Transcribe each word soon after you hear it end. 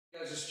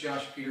Guys, this is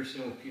Josh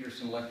Peterson with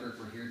Peterson Electric.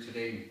 We're here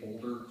today in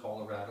Boulder,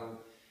 Colorado,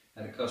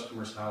 at a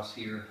customer's house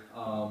here.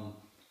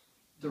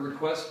 The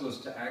request was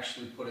to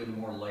actually put in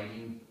more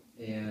lighting,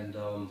 and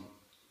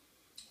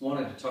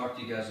wanted to talk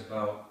to you guys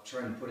about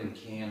trying to put in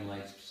can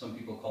lights. Some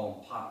people call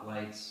them pot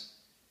lights,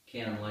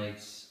 can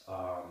lights.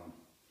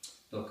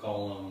 They'll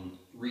call them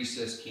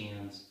recessed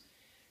cans.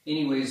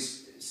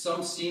 Anyways,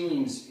 some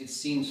ceilings, it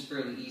seems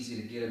fairly easy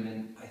to get them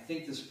in. I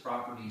think this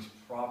property is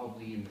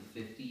probably in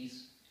the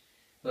 50s.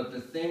 But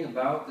the thing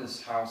about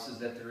this house is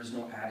that there is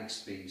no attic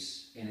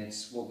space, and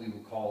it's what we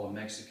would call a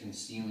Mexican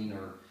ceiling,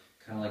 or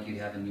kind of like you'd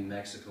have in New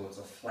Mexico. It's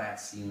a flat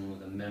ceiling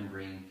with a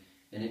membrane,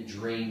 and it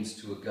drains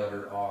to a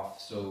gutter off.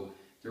 So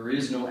there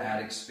is no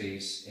attic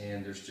space,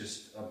 and there's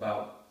just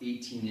about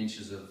 18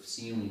 inches of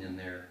ceiling in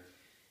there.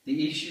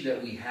 The issue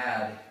that we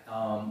had,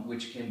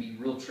 which can be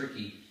real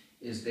tricky,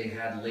 is they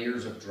had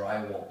layers of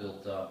drywall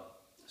built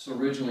up. So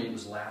originally it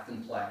was lath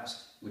and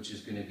plast, which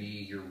is going to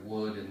be your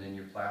wood and then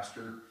your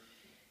plaster.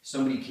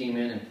 Somebody came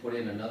in and put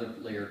in another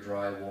layer of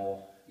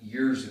drywall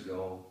years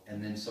ago,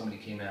 and then somebody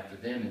came after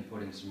them and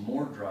put in some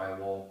more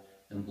drywall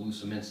and blew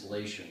some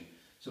insulation.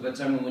 So by the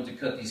time we went to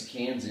cut these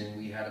cans in,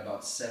 we had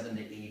about 7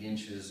 to 8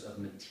 inches of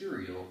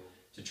material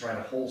to try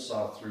to hole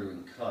saw through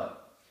and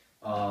cut.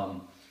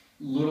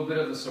 Little bit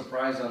of a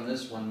surprise on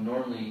this one.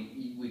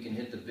 Normally we can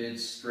hit the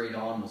bids straight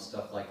on with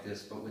stuff like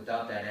this, but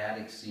without that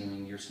attic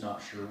ceiling, you're just not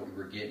sure what we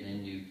were getting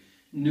into.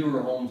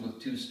 Newer homes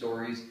with 2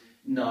 stories,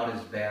 not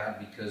as bad,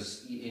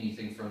 because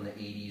anything from the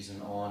 80s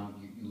and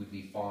on, you would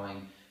be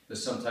fine. But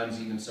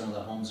sometimes even some of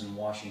the homes in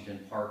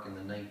Washington Park in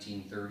the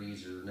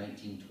 1930s or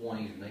 1920s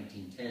or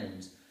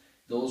 1910s,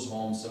 those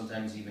homes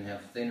sometimes even have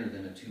thinner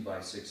than a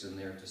 2x6 in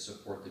there to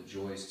support the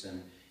joists,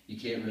 and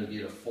you can't really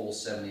get a full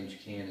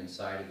 7-inch can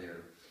inside of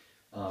there.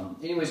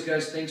 Anyways,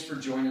 guys, thanks for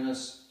joining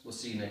us. We'll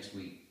see you next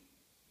week.